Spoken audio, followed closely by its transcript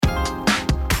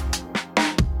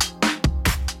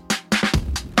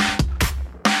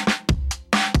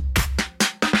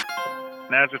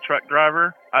as a truck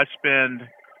driver, I spend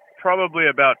probably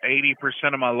about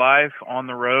 80% of my life on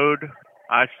the road.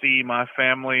 I see my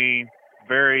family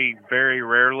very, very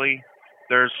rarely.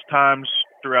 There's times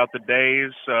throughout the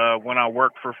days when I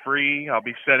work for free. I'll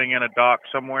be sitting in a dock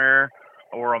somewhere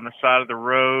or on the side of the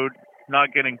road,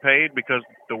 not getting paid because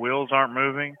the wheels aren't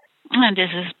moving. And this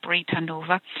is Brita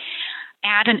Nova.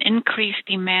 Add an increased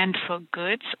demand for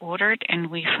goods ordered,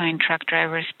 and we find truck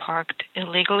drivers parked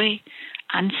illegally,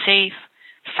 unsafe,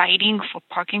 fighting for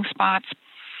parking spots.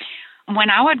 When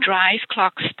our drive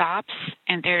clock stops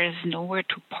and there is nowhere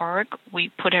to park, we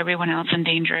put everyone else in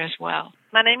danger as well.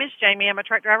 My name is Jamie. I'm a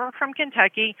truck driver from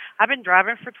Kentucky. I've been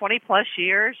driving for 20-plus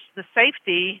years. The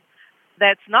safety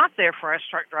that's not there for us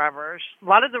truck drivers, a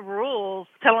lot of the rules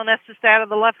telling us to stay out of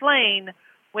the left lane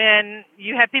when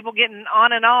you have people getting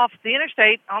on and off the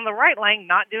interstate on the right lane,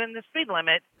 not doing the speed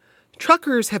limit.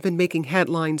 Truckers have been making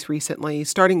headlines recently,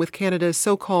 starting with Canada's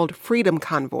so-called Freedom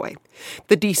Convoy.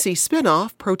 The D.C.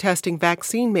 spinoff, protesting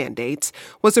vaccine mandates,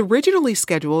 was originally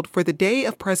scheduled for the day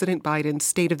of President Biden's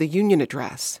State of the Union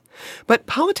address. But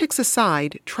politics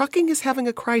aside, trucking is having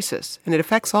a crisis, and it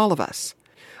affects all of us.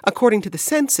 According to the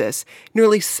census,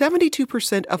 nearly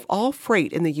 72% of all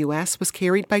freight in the U.S. was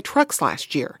carried by trucks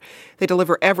last year. They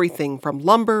deliver everything from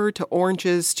lumber to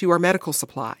oranges to our medical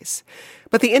supplies.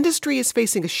 But the industry is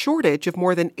facing a shortage of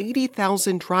more than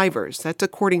 80,000 drivers. That's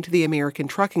according to the American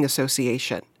Trucking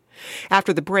Association.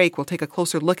 After the break, we'll take a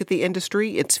closer look at the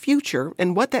industry, its future,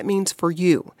 and what that means for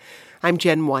you. I'm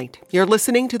Jen White. You're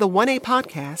listening to the 1A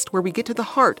podcast, where we get to the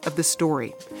heart of the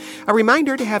story. A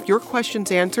reminder to have your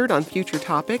questions answered on future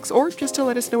topics, or just to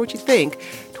let us know what you think,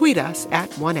 tweet us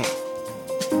at 1A.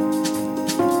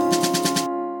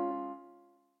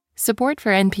 Support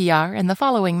for NPR and the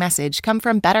following message come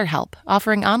from BetterHelp,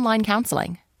 offering online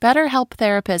counseling. BetterHelp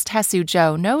therapist Hesu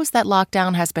Joe knows that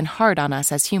lockdown has been hard on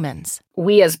us as humans.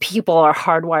 We as people are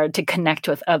hardwired to connect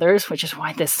with others, which is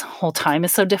why this whole time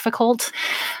is so difficult.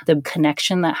 The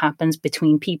connection that happens between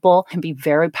people can be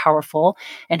very powerful,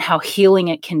 and how healing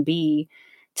it can be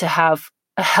to have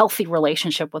a healthy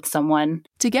relationship with someone.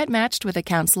 To get matched with a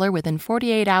counselor within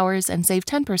 48 hours and save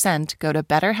 10%, go to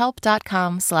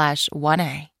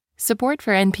betterhelp.com/1A. Support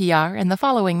for NPR and the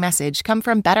following message come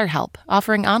from BetterHelp,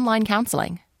 offering online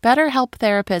counseling. BetterHelp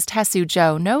therapist Hesu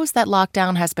Joe knows that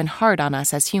lockdown has been hard on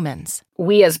us as humans.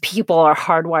 We as people are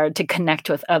hardwired to connect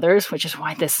with others, which is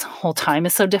why this whole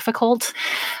time is so difficult.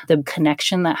 The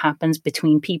connection that happens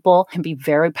between people can be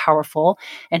very powerful,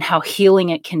 and how healing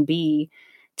it can be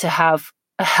to have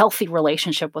a healthy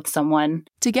relationship with someone.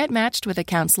 To get matched with a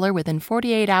counselor within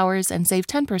 48 hours and save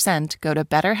 10%, go to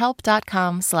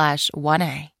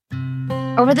betterhelp.com/1A.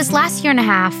 Over this last year and a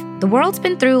half, the world's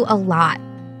been through a lot.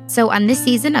 So on this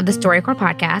season of the StoryCorps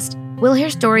podcast, we'll hear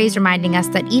stories reminding us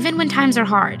that even when times are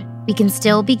hard, we can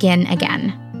still begin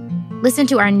again. Listen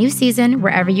to our new season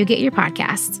wherever you get your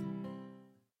podcasts.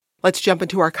 Let's jump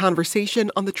into our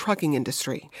conversation on the trucking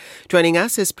industry. Joining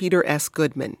us is Peter S.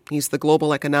 Goodman. He's the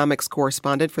global economics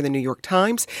correspondent for the New York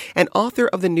Times and author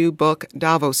of the new book,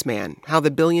 Davos Man: How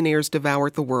the Billionaires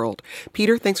Devoured the World.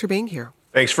 Peter, thanks for being here.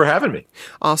 Thanks for having me.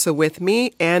 Also with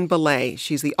me, Anne Belay.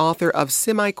 She's the author of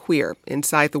Semi-Queer,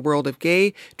 Inside the World of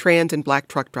Gay, Trans, and Black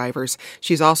Truck Drivers.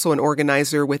 She's also an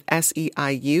organizer with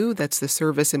SEIU, that's the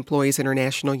Service Employees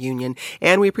International Union.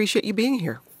 Anne, we appreciate you being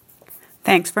here.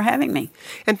 Thanks for having me.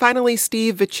 And finally,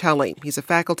 Steve Vicelli. He's a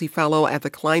faculty fellow at the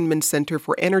Kleinman Center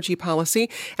for Energy Policy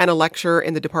and a lecturer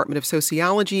in the Department of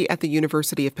Sociology at the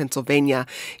University of Pennsylvania.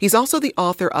 He's also the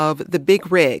author of The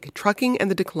Big Rig: Trucking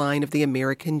and the Decline of the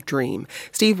American Dream.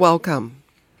 Steve, welcome.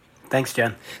 Thanks,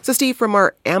 Jen. So, Steve, from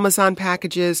our Amazon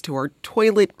packages to our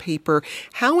toilet paper,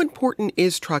 how important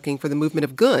is trucking for the movement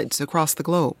of goods across the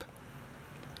globe?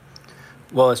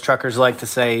 Well, as truckers like to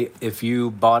say, if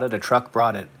you bought it, a truck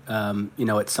brought it.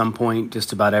 At some point,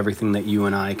 just about everything that you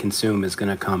and I consume is going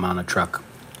to come on a truck.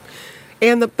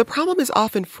 And the problem is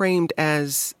often framed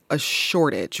as a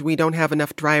shortage. We don't have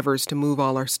enough drivers to move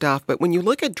all our stuff. But when you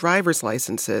look at driver's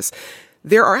licenses,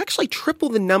 there are actually triple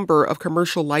the number of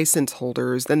commercial license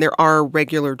holders than there are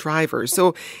regular drivers.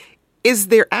 So is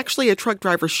there actually a truck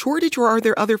driver shortage, or are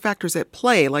there other factors at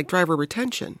play, like driver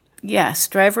retention? Yes,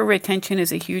 driver retention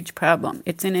is a huge problem.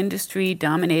 It's an industry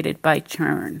dominated by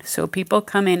churn. So people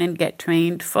come in and get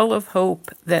trained full of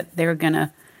hope that they're going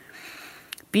to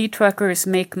be truckers,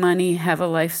 make money, have a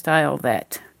lifestyle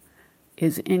that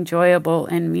is enjoyable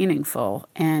and meaningful.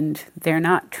 And they're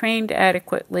not trained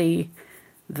adequately.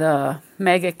 The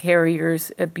mega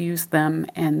carriers abuse them,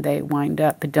 and they wind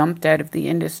up dumped out of the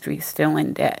industry, still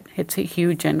in debt. It's a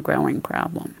huge and growing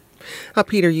problem.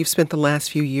 Peter, you've spent the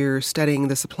last few years studying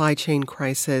the supply chain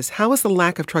crisis. How has the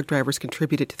lack of truck drivers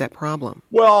contributed to that problem?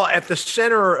 Well, at the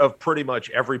center of pretty much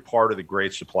every part of the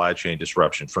great supply chain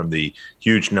disruption, from the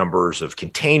huge numbers of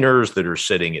containers that are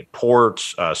sitting at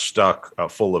ports, stuck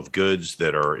full of goods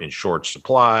that are in short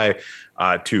supply,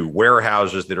 to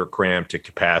warehouses that are crammed to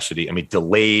capacity. I mean,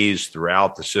 delays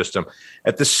throughout the system.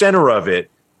 At the center of it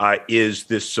is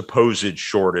this supposed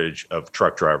shortage of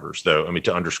truck drivers, though. I mean,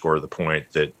 to underscore the point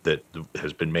that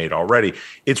has been made already,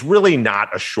 it's really not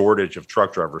a shortage of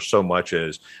truck drivers so much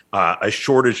as a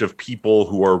shortage of people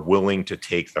who are willing to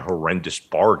take the horrendous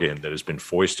bargain that has been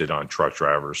foisted on truck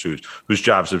drivers, whose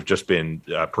jobs have just been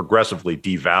progressively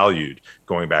devalued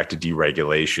going back to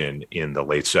deregulation in the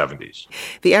late 70s.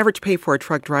 The average pay for a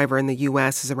truck driver in the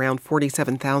U.S. is around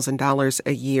 $47,000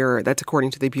 a year. That's according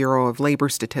to the Bureau of Labor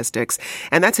Statistics.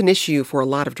 And that's an issue for a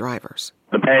lot of drivers.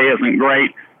 The pay isn't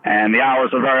great, and the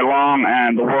hours are very long,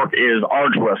 and the work is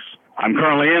arduous. I'm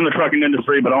currently in the trucking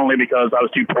industry, but only because I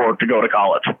was too poor to go to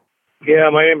college. Yeah,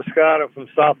 my name is Scott. I'm from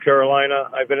South Carolina.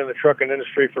 I've been in the trucking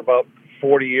industry for about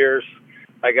 40 years.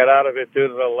 I got out of it due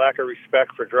to the lack of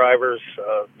respect for drivers,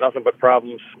 nothing but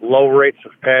problems, low rates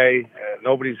of pay.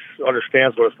 Nobody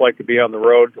understands what it's like to be on the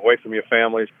road, away from your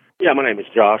families. Yeah, my name is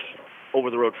Josh.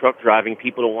 Over-the-road truck driving,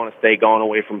 people don't want to stay gone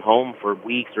away from home for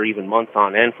weeks or even months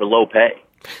on end for low pay.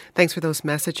 Thanks for those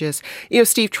messages.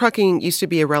 Steve, trucking used to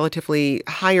be a relatively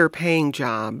higher paying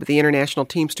job. The International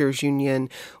Teamsters Union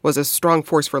was a strong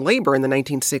force for labor in the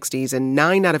 1960s, and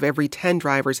 9 out of every 10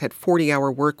 drivers had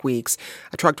 40-hour work weeks.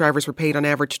 Truck drivers were paid on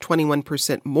average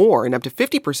 21% more and up to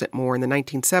 50% more in the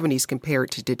 1970s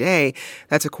compared to today.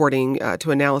 That's according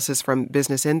to analysis from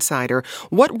Business Insider.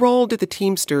 What role did the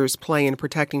Teamsters play in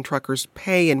protecting truckers'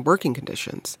 pay and working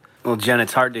conditions? Well, Jen,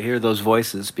 it's hard to hear those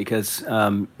voices because,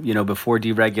 before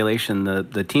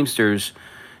deregulation, the Teamsters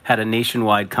had a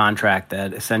nationwide contract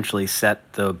that essentially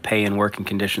set the pay and working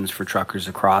conditions for truckers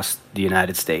across the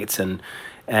United States.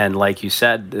 And like you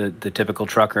said, the typical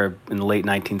trucker in the late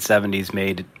 1970s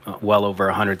made well over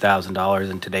 $100,000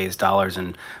 in today's dollars,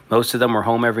 and most of them were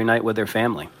home every night with their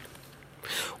family.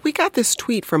 We got this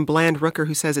tweet from Bland Rooker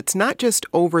who says it's not just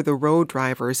over-the-road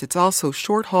drivers, it's also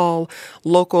short-haul,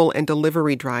 local, and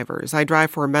delivery drivers. I drive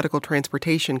for a medical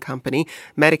transportation company,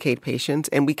 Medicaid patients,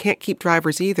 and we can't keep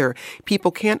drivers either.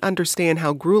 People can't understand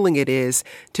how grueling it is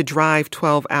to drive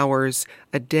 12 hours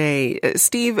a day.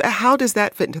 Steve, how does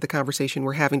that fit into the conversation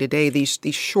we're having today, these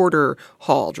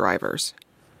shorter-haul drivers?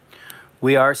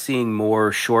 We are seeing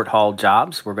more short-haul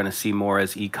jobs. We're going to see more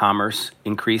as e-commerce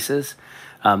increases.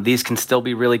 These can still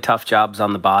be really tough jobs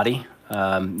on the body.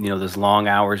 Those long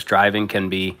hours driving can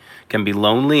be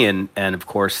lonely, and of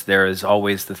course there is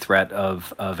always the threat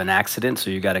of an accident.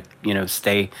 So you got to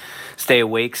stay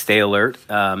awake, stay alert,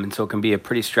 and so it can be a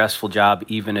pretty stressful job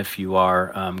even if you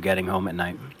are getting home at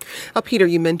night. Peter,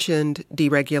 you mentioned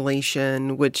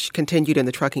deregulation, which continued in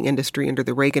the trucking industry under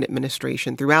the Reagan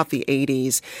administration throughout the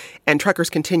 80s, and truckers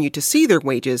continued to see their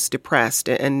wages depressed,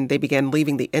 and they began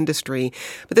leaving the industry.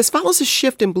 But this follows a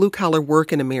shift in blue-collar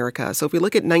work in America. So if we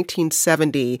look at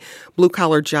 1970,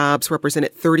 blue-collar jobs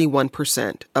represented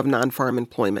 31% of non-farm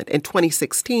employment. In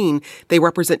 2016, they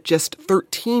represent just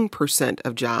 13%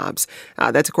 of jobs.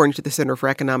 That's according to the Center for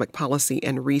Economic Policy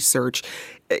and Research.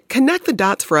 Connect the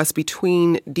dots for us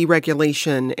between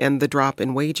deregulation and the drop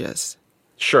in wages.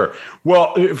 Sure.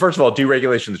 Well, first of all,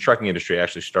 deregulation of the trucking industry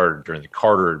actually started during the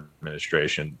Carter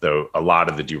administration, though a lot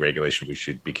of the deregulation we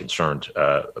should be concerned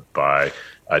by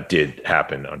did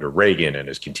happen under Reagan and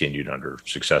has continued under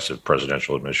successive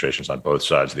presidential administrations on both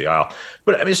sides of the aisle.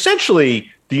 But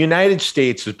essentially, the United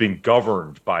States has been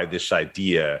governed by this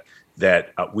idea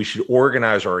that we should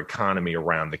organize our economy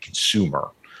around the consumer.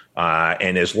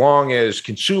 And as long as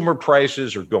consumer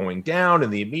prices are going down in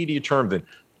the immediate term, then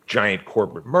giant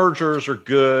corporate mergers are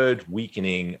good.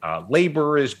 Weakening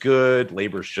labor is good.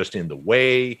 Labor is just in the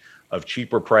way of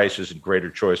cheaper prices and greater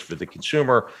choice for the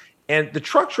consumer. And the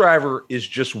truck driver is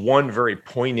just one very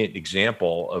poignant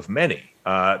example of many.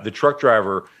 The truck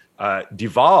driver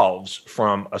devolves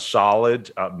from a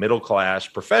solid middle-class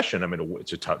profession. I mean,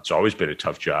 it's always been a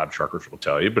tough job, truckers will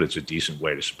tell you, but it's a decent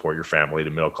way to support your family at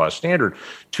a middle-class standard,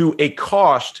 to a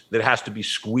cost that has to be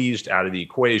squeezed out of the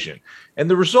equation. And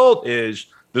the result is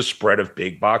the spread of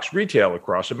big box retail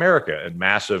across America and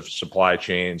massive supply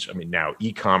chains. I mean, now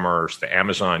e-commerce, the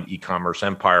Amazon e-commerce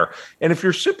empire. And if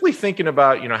you're simply thinking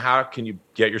about, how can you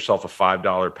get yourself a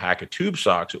 $5 pack of tube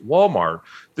socks at Walmart,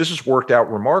 this has worked out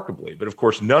remarkably. But of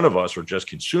course, none of us are just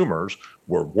consumers.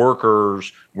 We're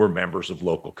workers. We're members of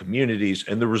local communities.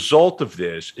 And the result of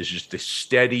this is just a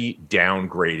steady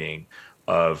downgrading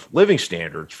of living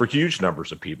standards for huge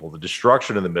numbers of people, the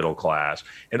destruction of the middle class,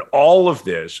 and all of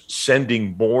this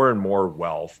sending more and more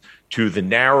wealth to the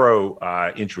narrow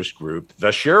interest group,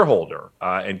 the shareholder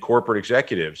and corporate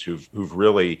executives who've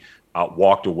really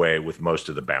walked away with most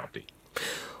of the bounty.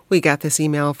 We got this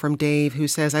email from Dave who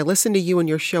says, I listen to you and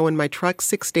your show in my truck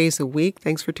 6 days a week.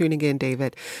 Thanks for tuning in,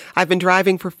 David. I've been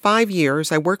driving for 5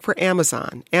 years. I work for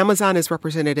Amazon. Amazon is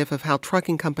representative of how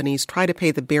trucking companies try to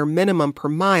pay the bare minimum per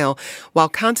mile while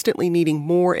constantly needing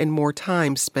more and more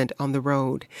time spent on the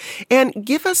road. And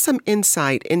give us some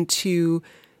insight into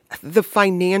the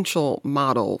financial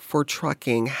model for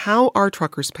trucking. How are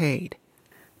truckers paid?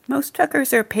 Most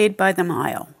truckers are paid by the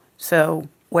mile. So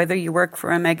whether you work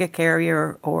for a mega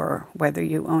carrier or whether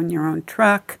you own your own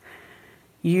truck,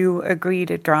 you agree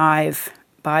to drive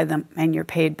by them and you're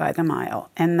paid by the mile.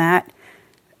 And that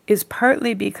is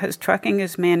partly because trucking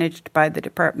is managed by the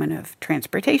Department of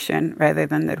Transportation rather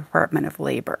than the Department of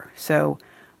Labor. So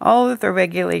all of the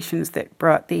regulations that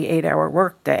brought the 8-hour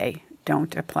workday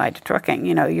don't apply to trucking.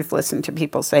 You know, you've listened to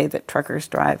people say that truckers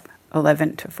drive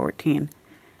 11 to 14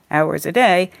 hours a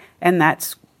day, and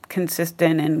that's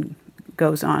consistent and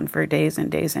goes on for days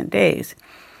and days and days.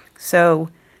 So,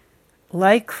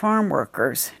 like farm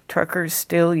workers, truckers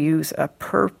still use a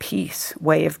per-piece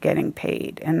way of getting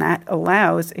paid, and that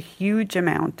allows a huge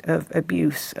amount of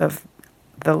abuse of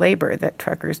the labor that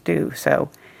truckers do.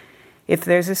 So, if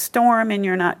there's a storm and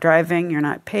you're not driving, you're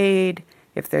not paid.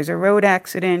 If there's a road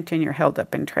accident and you're held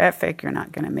up in traffic, you're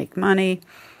not going to make money.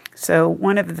 So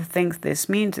one of the things this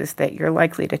means is that you're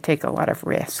likely to take a lot of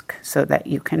risk so that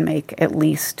you can make at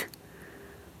least,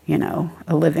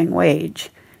 a living wage.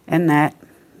 And that,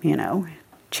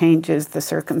 changes the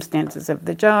circumstances of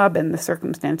the job and the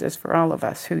circumstances for all of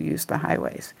us who use the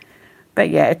highways. But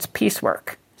yeah, it's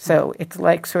piecework. So it's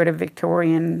like sort of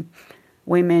Victorian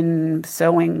women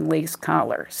sewing lace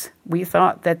collars. We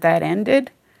thought that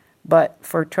ended, but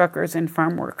for truckers and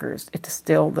farm workers, it's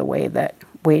still the way that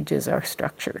wages are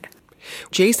structured.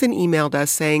 Jason emailed us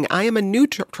saying, I am a new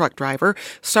truck driver,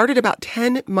 started about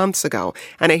 10 months ago,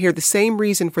 and I hear the same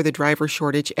reason for the driver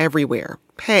shortage everywhere.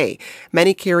 Pay.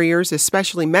 Many carriers,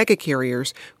 especially mega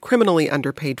carriers, criminally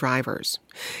underpay drivers.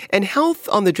 And health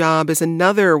on the job is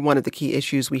another one of the key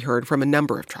issues we heard from a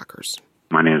number of truckers.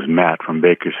 My name is Matt from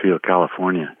Bakersfield,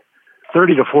 California.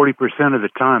 30 to 40% of the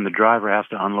time, the driver has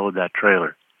to unload that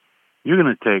trailer. You're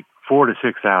going to take 4 to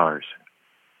 6 hours.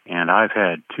 And I've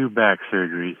had 2 back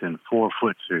surgeries and 4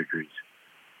 foot surgeries.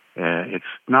 It's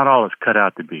not all it's cut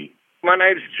out to be. My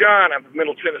name's John. I'm from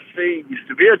Middle Tennessee. Used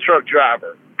to be a truck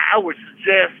driver. I would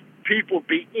suggest people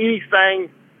be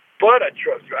anything but a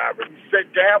truck driver. You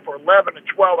sit down for 11 to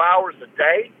 12 hours a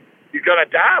day, you're going to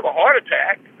die of a heart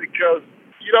attack because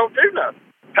you don't do nothing.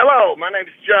 Hello, my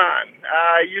name's John.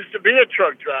 I used to be a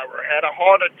truck driver. I had a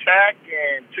heart attack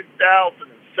in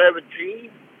 2017.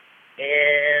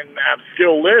 And I'm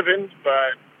still living,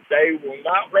 but they will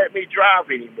not let me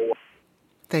drive anymore.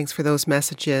 Thanks for those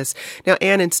messages. Now,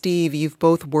 Ann and Steve, you've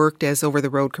both worked as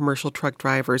over-the-road commercial truck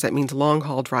drivers. That means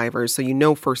long-haul drivers, so you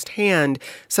know firsthand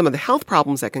some of the health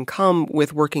problems that can come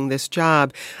with working this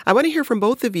job. I want to hear from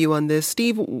both of you on this.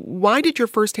 Steve, why did your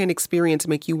firsthand experience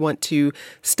make you want to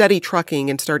study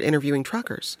trucking and start interviewing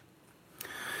truckers?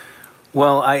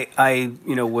 Well, I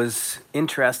was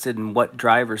interested in what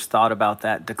drivers thought about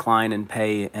that decline in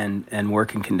pay and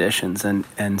working conditions.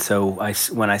 And so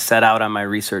when I set out on my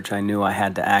research, I knew I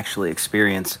had to actually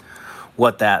experience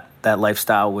what that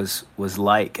lifestyle was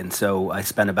like. And so I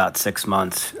spent about 6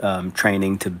 months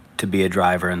training to be a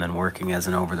driver and then working as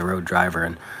an over-the-road driver.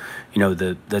 And,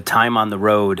 the time on the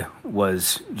road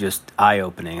was just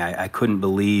eye-opening. I couldn't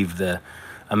believe the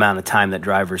amount of time that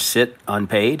drivers sit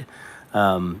unpaid.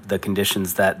 The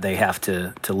conditions that they have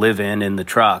to live in the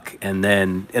truck, and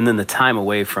then the time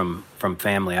away from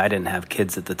family. I didn't have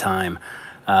kids at the time.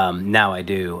 Now I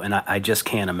do, and I just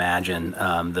can't imagine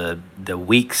the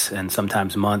weeks and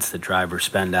sometimes months that drivers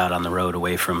spend out on the road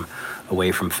away from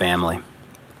family.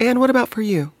 And what about for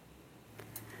you?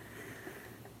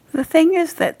 The thing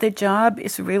is that the job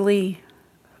is really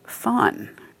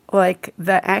fun. Like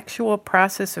the actual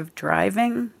process of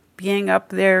driving, being up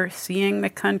there, seeing the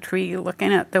country,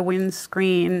 looking at the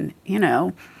windscreen,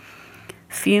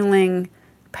 feeling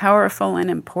powerful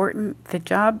and important. The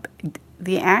job,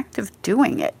 the act of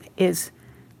doing it is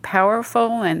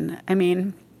powerful.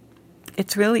 And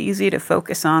it's really easy to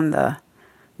focus on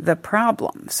the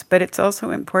problems, but it's also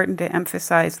important to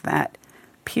emphasize that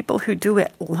people who do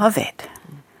it love it.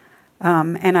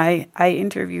 And I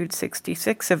interviewed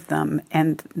 66 of them,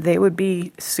 and they would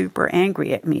be super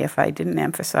angry at me if I didn't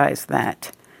emphasize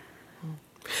that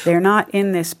They're not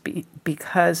in this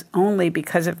because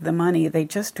of the money. They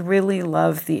just really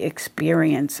love the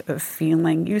experience of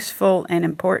feeling useful and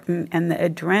important, and the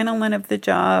adrenaline of the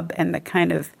job and the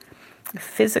kind of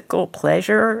physical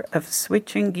pleasure of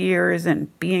switching gears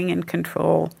and being in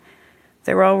control.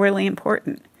 They're all really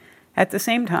important. At the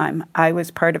same time, I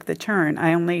was part of the churn.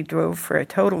 I only drove for a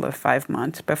total of 5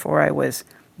 months before I was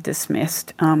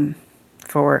dismissed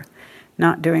for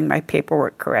not doing my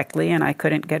paperwork correctly, and I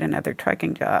couldn't get another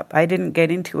trucking job. I didn't get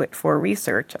into it for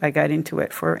research. I got into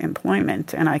it for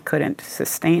employment, and I couldn't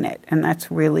sustain it. And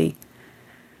that's really,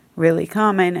 really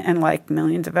common. And like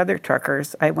millions of other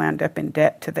truckers, I wound up in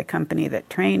debt to the company that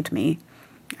trained me.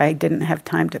 I didn't have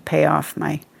time to pay off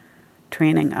my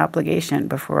training obligation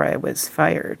before I was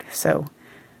fired. So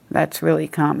that's really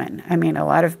common. I mean, a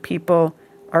lot of people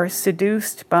are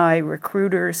seduced by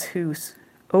recruiters who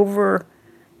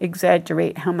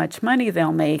over-exaggerate how much money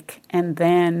they'll make and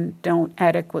then don't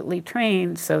adequately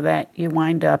train so that you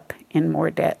wind up in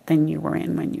more debt than you were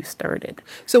in when you started.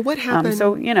 So what happened?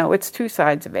 So, it's two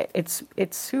sides of it. It's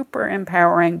super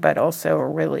empowering, but also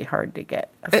really hard to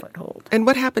get a foothold. And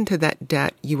what happened to that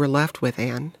debt you were left with,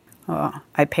 Anne?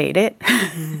 I paid it.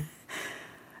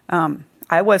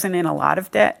 I wasn't in a lot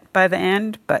of debt by the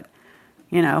end, but,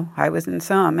 I was in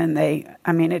some. And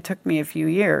it took me a few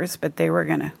years, but they were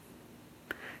going to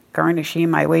garnish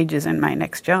my wages in my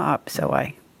next job, so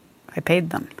I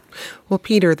paid them. Well,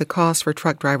 Peter, the cost for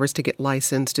truck drivers to get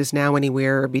licensed is now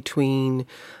anywhere between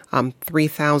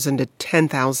 $3,000 to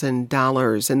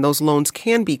 $10,000, and those loans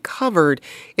can be covered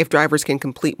if drivers can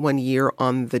complete 1 year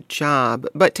on the job.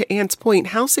 But to Anne's point,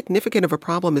 how significant of a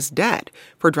problem is debt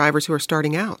for drivers who are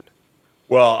starting out?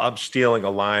 Well, I'm stealing a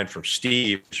line from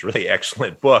Steve. It's a really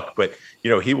excellent book, but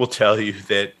he will tell you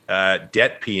that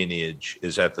debt peonage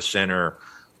is at the center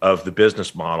of the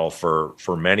business model for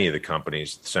many of the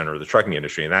companies at the center of the trucking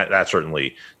industry. And that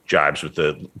certainly jibes with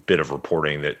the bit of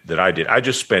reporting that I did. I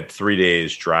just spent 3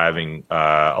 days driving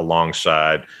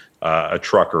alongside a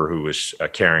trucker who was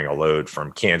carrying a load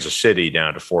from Kansas City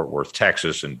down to Fort Worth,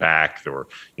 Texas, and back. There were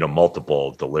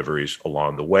multiple deliveries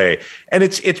along the way. And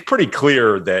it's pretty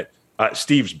clear that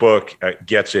Steve's book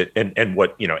gets it, and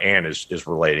what Anne is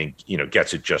relating,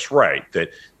 gets it just right.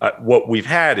 That what we've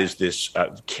had is this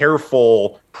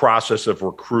careful process of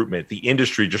recruitment. The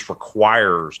industry just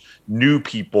requires new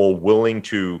people willing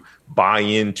to buy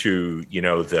into,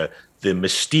 the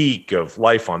mystique of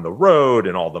life on the road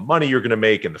and all the money you're going to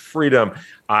make and the freedom.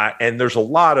 And there's a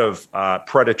lot of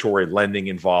predatory lending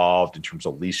involved in terms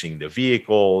of leasing the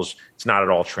vehicles. It's not at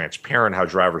all transparent how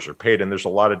drivers are paid, and there's a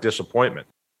lot of disappointment.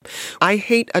 I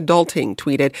hate adulting,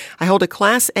 tweeted. I hold a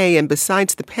Class A, and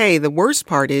besides the pay, the worst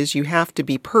part is you have to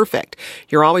be perfect.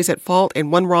 You're always at fault,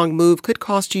 and one wrong move could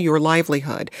cost you your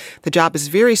livelihood. The job is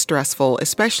very stressful,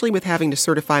 especially with having to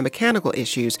certify mechanical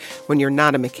issues when you're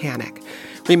not a mechanic.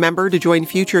 Remember to join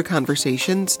future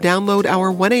conversations, download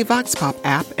our 1A Vox Pop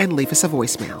app, and leave us a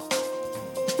voicemail.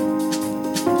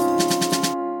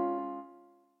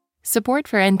 Support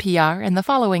for NPR and the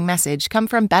following message come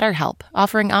from BetterHelp,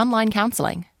 offering online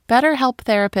counseling. BetterHelp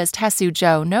therapist Hesu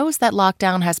Joe knows that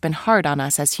lockdown has been hard on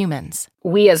us as humans.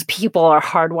 We as people are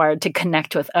hardwired to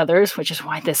connect with others, which is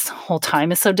why this whole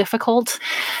time is so difficult.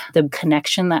 The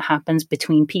connection that happens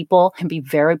between people can be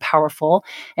very powerful,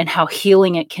 and how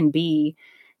healing it can be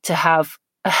to have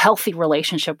a healthy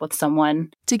relationship with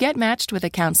someone. To get matched with a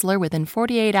counselor within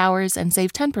 48 hours and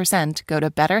save 10%, go to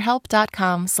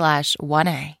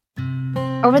betterhelp.com/1A.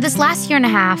 Over this last year and a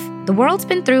half, the world's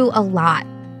been through a lot.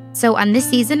 So on this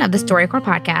season of the StoryCorps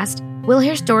podcast, we'll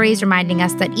hear stories reminding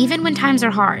us that even when times are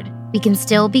hard, we can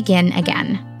still begin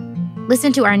again.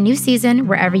 Listen to our new season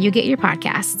wherever you get your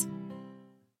podcasts.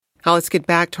 Now let's get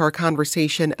back to our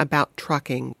conversation about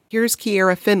trucking. Here's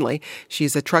Kiera Finley.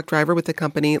 She's a truck driver with the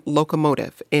company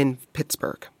Locomotive in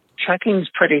Pittsburgh. Trucking's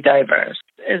pretty diverse.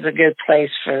 It's a good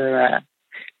place for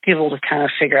people to kind of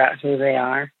figure out who they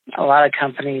are. A lot of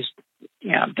companies,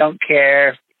 don't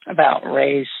care about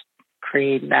race,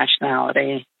 creed,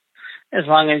 nationality, as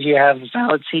long as you have a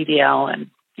valid CDL and,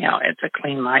 it's a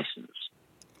clean license.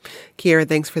 Kiera,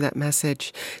 thanks for that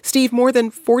message. Steve, more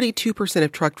than 42%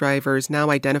 of truck drivers now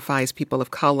identify as people of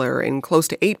color, and close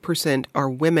to 8% are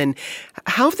women.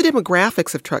 How have the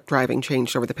demographics of truck driving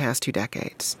changed over the past 2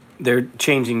 decades? They're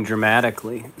changing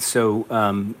dramatically. So,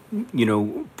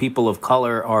 people of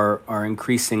color are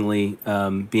increasingly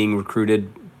being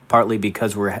recruited, partly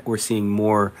because we're seeing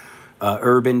more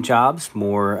urban jobs,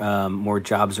 more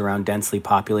jobs around densely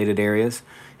populated areas.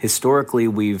 Historically,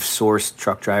 we've sourced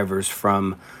truck drivers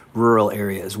from rural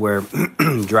areas where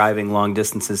driving long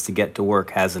distances to get to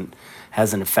work hasn't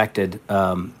affected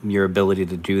your ability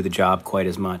to do the job quite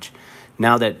as much.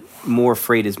 Now that more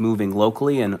freight is moving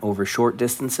locally and over short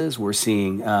distances, we're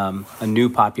seeing a new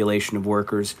population of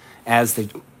workers. As the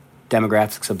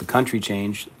demographics of the country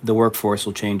change, the workforce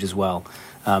will change as well.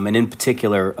 And in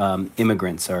particular,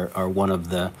 immigrants are one of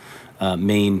the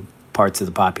main parts of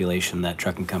the population that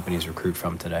trucking companies recruit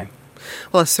from today.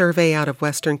 Well, a survey out of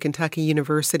Western Kentucky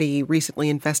University recently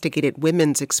investigated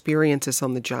women's experiences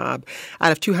on the job.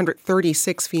 Out of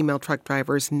 236 female truck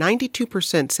drivers,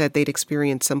 92% said they'd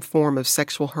experienced some form of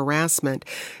sexual harassment.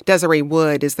 Desiree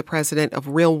Wood is the president of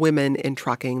Real Women in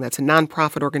Trucking. That's a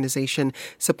nonprofit organization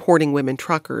supporting women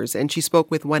truckers, and she spoke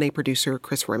with 1A producer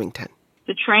Chris Remington.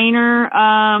 The trainer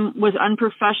was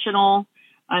unprofessional.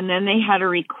 And then they had a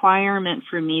requirement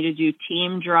for me to do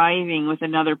team driving with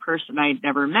another person I'd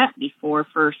never met before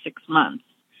for 6 months.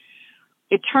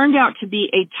 It turned out to be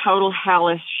a total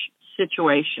hellish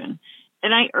situation.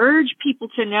 And I urge people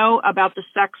to know about the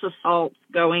sex assaults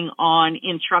going on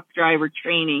in truck driver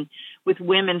training with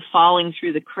women falling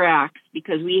through the cracks,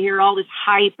 because we hear all this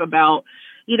hype about,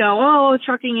 the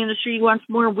trucking industry wants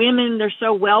more women. They're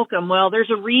so welcome. Well, there's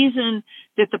a reason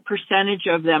that the percentage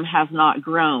of them has not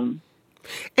grown.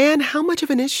 And how much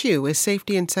of an issue is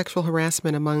safety and sexual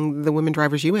harassment among the women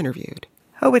drivers you interviewed?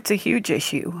 Oh, it's a huge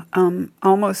issue.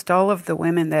 Almost all of the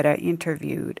women that I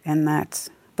interviewed, and that's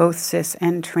both cis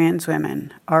and trans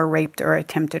women, are raped or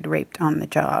attempted raped on the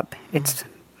job. It's,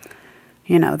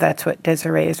 that's what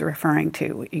Desiree is referring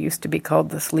to. It used to be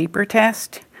called the sleeper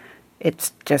test.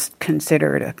 It's just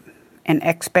considered an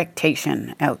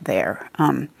expectation out there.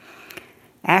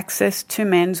 Access to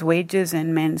men's wages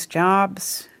and men's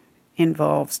jobs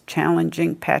involves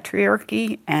challenging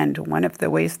patriarchy, and one of the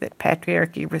ways that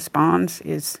patriarchy responds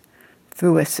is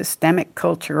through a systemic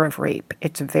culture of rape.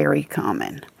 It's very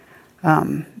common.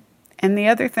 And the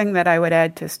other thing that I would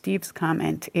add to Steve's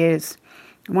comment is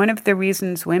one of the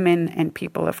reasons women and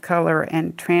people of color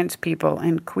and trans people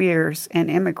and queers and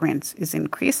immigrants is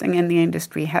increasing in the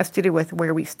industry has to do with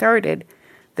where we started.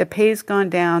 The pay's gone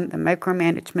down, the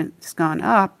micromanagement's gone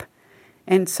up,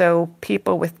 and so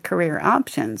people with career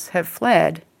options have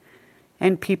fled,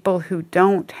 and people who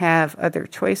don't have other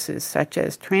choices, such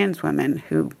as trans women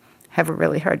who have a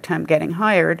really hard time getting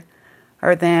hired,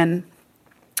 are then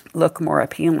look more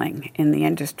appealing in the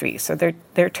industry. So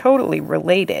they're totally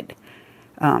related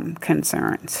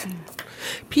concerns.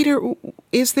 Peter,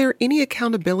 is there any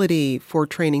accountability for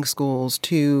training schools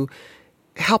to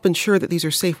help ensure that these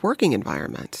are safe working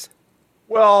environments?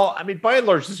 Well, by and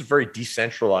large, this is a very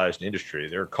decentralized industry.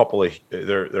 There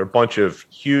are a bunch of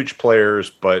huge players,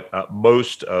 but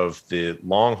most of the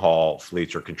long haul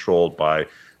fleets are controlled by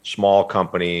small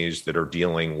companies that are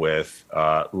dealing with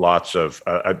lots of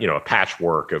a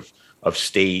patchwork of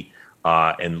state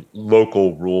and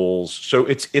local rules. So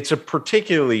it's a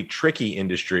particularly tricky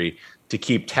industry to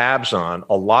keep tabs on.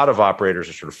 A lot of operators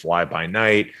are sort of fly by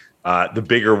night. The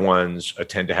bigger ones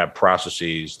tend to have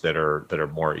processes that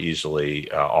are more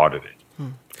easily audited.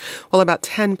 Well, about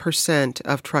 10%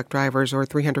 of truck drivers, or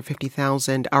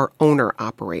 350,000, are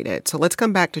owner-operated. So let's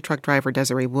come back to truck driver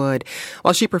Desiree Wood.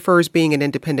 While she prefers being an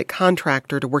independent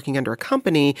contractor to working under a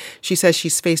company, she says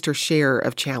she's faced her share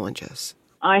of challenges.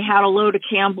 I had a load of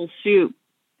Campbell soup,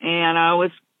 and I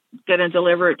was going to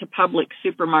deliver it to Publix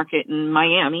supermarket in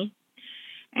Miami.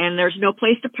 And there's no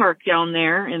place to park down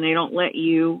there, and they don't let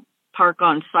you park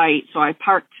on site. So I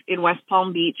parked in West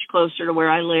Palm Beach, closer to where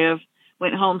I live,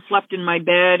 went home, slept in my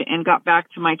bed, and got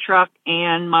back to my truck,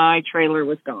 and my trailer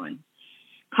was gone.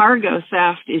 Cargo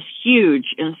theft is huge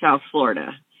in South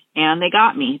Florida, and they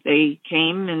got me. They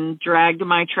came and dragged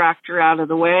my tractor out of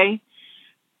the way,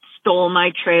 stole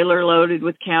my trailer loaded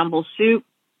with Campbell soup,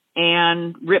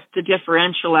 and ripped the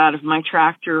differential out of my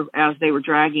tractor as they were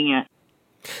dragging it.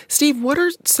 Steve, what are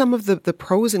some of the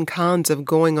pros and cons of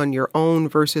going on your own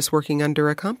versus working under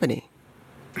a company?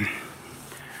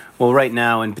 Well, right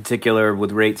now, in particular,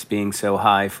 with rates being so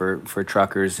high for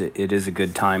truckers, it is a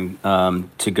good time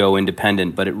to go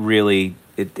independent, but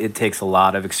it takes a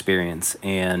lot of experience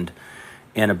and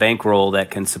a bankroll that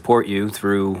can support you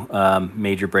through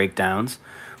major breakdowns.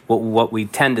 What we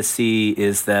tend to see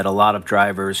is that a lot of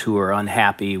drivers who are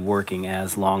unhappy working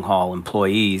as long-haul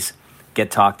employees get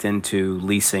talked into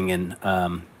leasing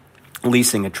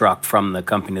a truck from the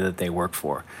company that they work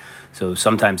for. So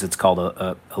sometimes it's called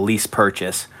a lease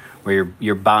purchase, where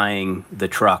you're buying the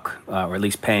truck, or at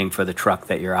least paying for the truck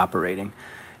that you're operating.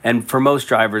 And for most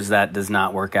drivers, that does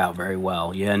not work out very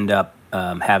well. You end up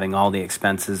having all the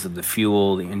expenses of the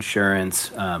fuel, the insurance,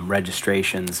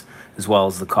 registrations, as well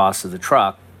as the cost of the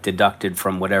truck deducted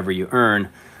from whatever you earn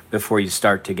before you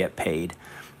start to get paid.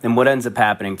 And what ends up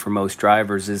happening for most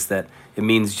drivers is that it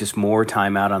means just more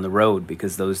time out on the road,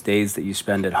 because those days that you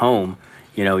spend at home,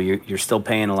 you're still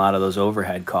paying a lot of those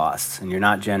overhead costs and you're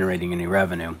not generating any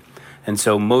revenue. And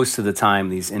so most of the time,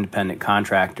 these independent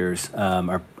contractors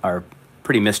are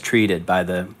pretty mistreated by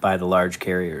the large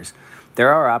carriers.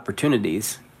 There are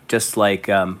opportunities, just like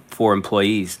for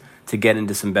employees, to get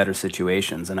into some better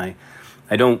situations. And I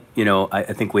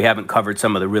think we haven't covered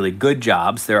some of the really good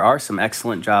jobs. There are some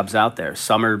excellent jobs out there.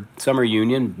 Some are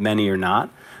union, many are not,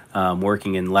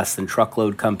 working in less than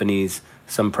truckload companies,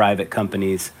 some private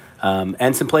companies,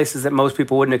 and some places that most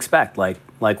people wouldn't expect, like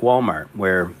Walmart,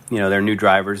 where their new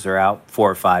drivers are out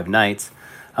 4 or 5 nights,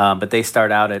 but they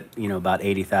start out at about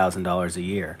 $80,000 a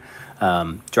year.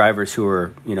 Drivers who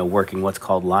are working what's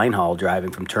called line haul,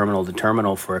 driving from terminal to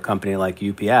terminal for a company like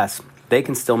UPS, they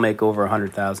can still make over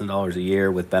 $100,000 a year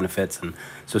with benefits. And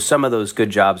so some of those good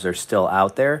jobs are still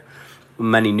out there.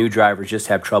 Many new drivers just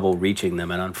have trouble reaching them.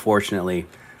 And unfortunately,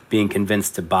 being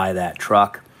convinced to buy that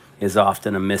truck is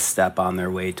often a misstep on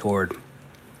their way toward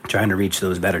trying to reach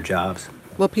those better jobs.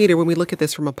 Well, Peter, when we look at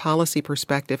this from a policy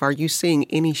perspective, are you seeing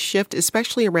any shift,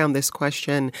 especially around this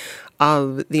question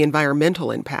of the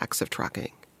environmental impacts of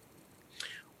trucking?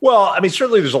 Well,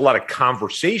 certainly there's a lot of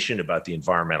conversation about the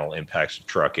environmental impacts of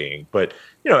trucking, but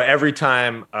every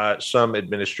time some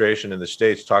administration in the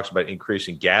states talks about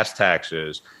increasing gas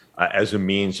taxes as a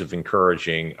means of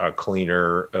encouraging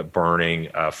cleaner burning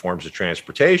forms of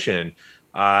transportation,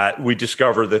 we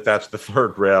discover that that's the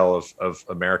third rail of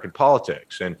American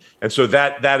politics, and so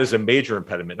that is a major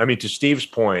impediment. To Steve's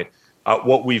point,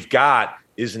 what we've got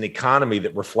is an economy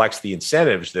that reflects the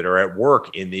incentives that are at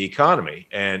work in the economy.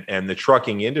 And the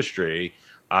trucking industry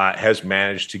has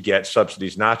managed to get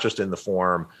subsidies, not just in the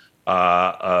form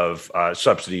of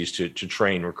subsidies to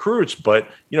train recruits, but,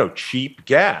 cheap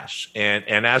gas.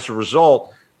 And as a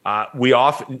result, we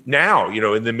often now,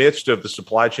 in the midst of the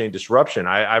supply chain disruption,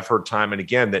 I've heard time and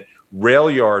again that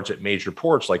rail yards at major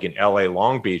ports like in LA,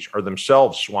 Long Beach are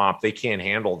themselves swamped. They can't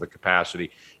handle the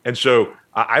capacity. And so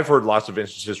I've heard lots of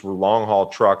instances where long haul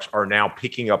trucks are now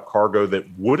picking up cargo that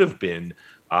would have been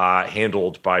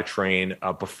handled by train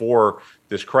before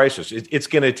this crisis. It's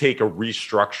going to take a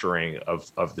restructuring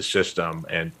of the system,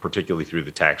 and particularly through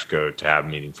the tax code, to have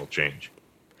meaningful change.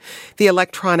 The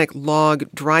electronic log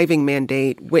driving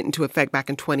mandate went into effect back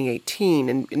in 2018,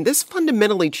 and this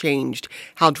fundamentally changed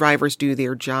how drivers do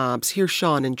their jobs. Here's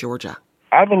Sean in Georgia.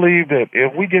 I believe that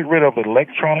if we get rid of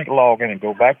electronic logging and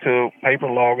go back to paper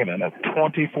logging and a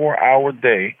 24-hour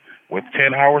day with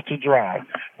 10 hours to drive,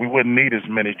 we wouldn't need as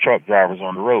many truck drivers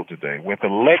on the road today. With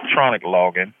electronic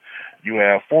logging, you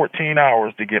have 14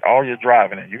 hours to get all your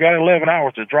driving in. You got 11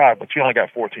 hours to drive, but you only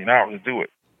got 14 hours to do it.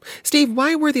 Steve,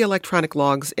 why were the electronic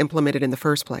logs implemented in the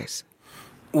first place?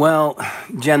 Well,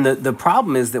 Jen, the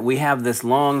problem is that we have this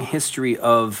long history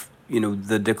of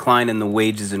the decline in the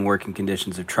wages and working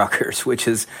conditions of truckers, which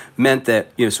has meant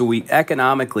that, so we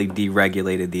economically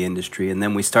deregulated the industry, and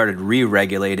then we started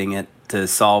re-regulating it to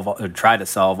try to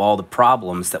solve all the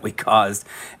problems that we caused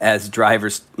as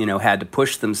drivers, had to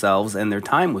push themselves and their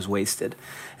time was wasted.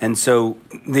 And so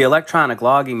the electronic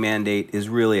logging mandate is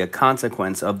really a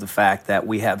consequence of the fact that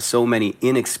we have so many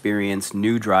inexperienced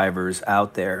new drivers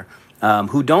out there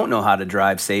who don't know how to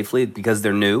drive safely because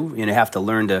they're new. You have to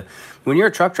learn to, when you're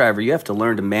a truck driver, you have to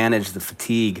learn to manage the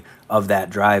fatigue of that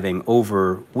driving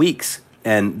over weeks.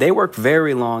 And they work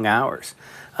very long hours.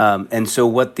 And so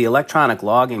what the electronic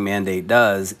logging mandate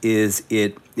does is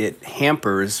it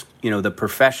hampers, the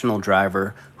professional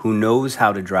driver who knows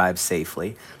how to drive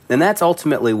safely. And that's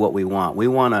ultimately what we want. We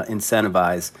want to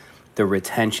incentivize the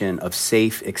retention of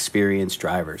safe, experienced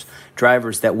drivers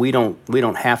that we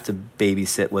don't have to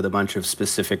babysit with a bunch of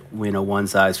specific,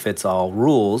 one-size-fits-all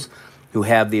rules, who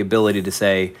have the ability to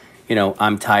say,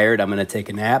 I'm tired, I'm going to take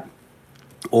a nap,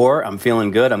 or I'm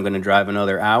feeling good, I'm going to drive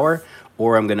another hour,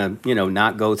 or I'm going to,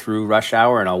 not go through rush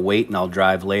hour and I'll wait and I'll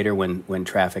drive later when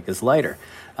traffic is lighter.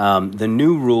 The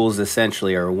new rules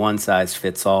essentially are one size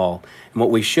fits all. And what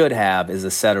we should have is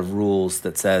a set of rules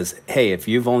that says, hey, if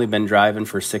you've only been driving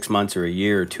for 6 months or a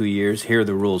year or 2 years, here are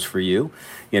the rules for you.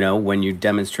 When you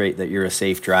demonstrate that you're a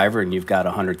safe driver and you've got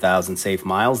 100,000 safe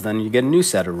miles, then you get a new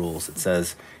set of rules that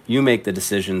says you make the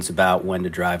decisions about when to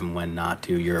drive and when not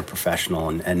to. You're a professional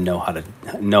and know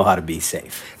how to be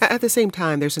safe. At the same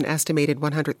time, there's an estimated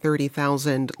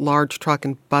 130,000 large truck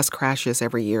and bus crashes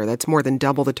every year. That's more than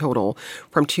double the total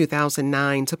from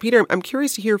 2009. So, Peter, I'm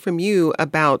curious to hear from you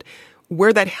about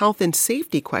where that health and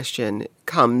safety question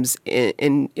comes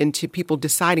into people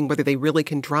deciding whether they really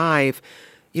can drive,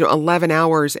 11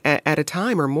 hours at a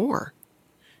time or more.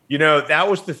 That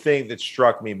was the thing that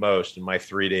struck me most in my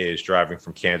 3 days driving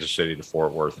from Kansas City to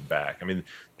Fort Worth and back. I mean, the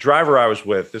driver I was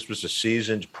with, this was a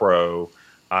seasoned pro.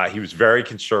 He was very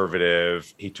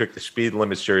conservative. He took the speed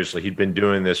limit seriously. He'd been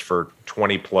doing this for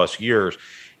 20 plus years.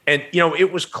 And,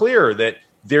 it was clear that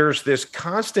there's this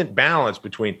constant balance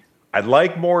between I'd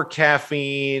like more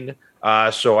caffeine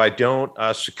so I don't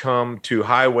succumb to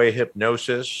highway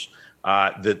hypnosis.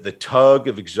 The tug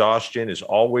of exhaustion is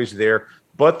always there.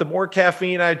 But the more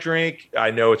caffeine I drink,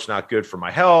 I know it's not good for my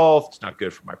health. It's not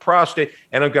good for my prostate.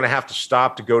 And I'm going to have to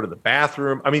stop to go to the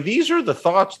bathroom. I mean, these are the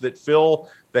thoughts that fill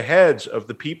the heads of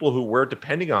the people who we're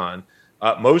depending on,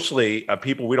 mostly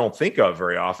people we don't think of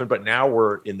very often. But now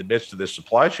we're in the midst of this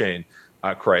supply chain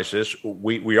crisis.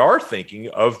 We are thinking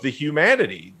of the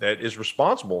humanity that is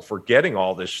responsible for getting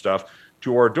all this stuff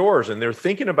to our doors. And they're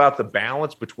thinking about the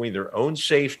balance between their own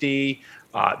safety,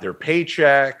 their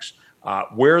paychecks,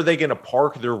 where are they going to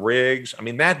park their rigs? I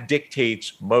mean, that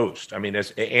dictates most. I mean,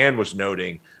 as Ann was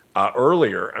noting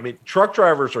earlier, I mean, truck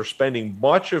drivers are spending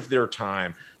much of their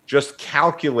time just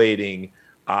calculating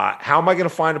how am I going to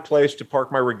find a place to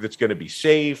park my rig that's going to be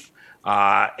safe?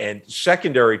 And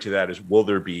secondary to that is, will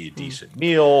there be a decent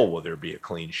meal? Will there be a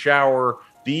clean shower?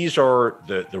 These are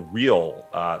the real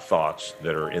thoughts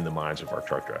that are in the minds of our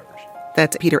truck drivers.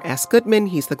 That's Peter S. Goodman.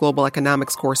 He's the global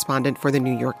economics correspondent for the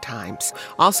New York Times.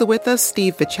 Also with us,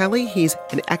 Steve Vicelli. He's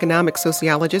an economic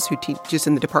sociologist who teaches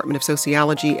in the Department of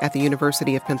Sociology at the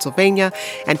University of Pennsylvania.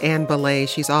 And Ann Belay.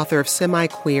 She's author of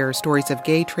Semi-Queer, Stories of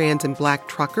Gay, Trans, and Black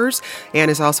Truckers. Ann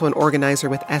is also an organizer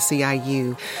with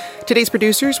SEIU. Today's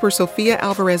producers were Sophia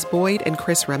Alvarez-Boyd and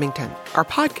Chris Remington. Our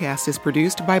podcast is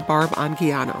produced by Barb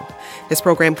Anguiano. This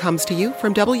program comes to you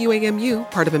from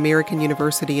WAMU, part of American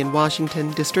University in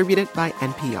Washington, distributed by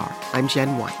NPR. I'm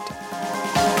Jen White.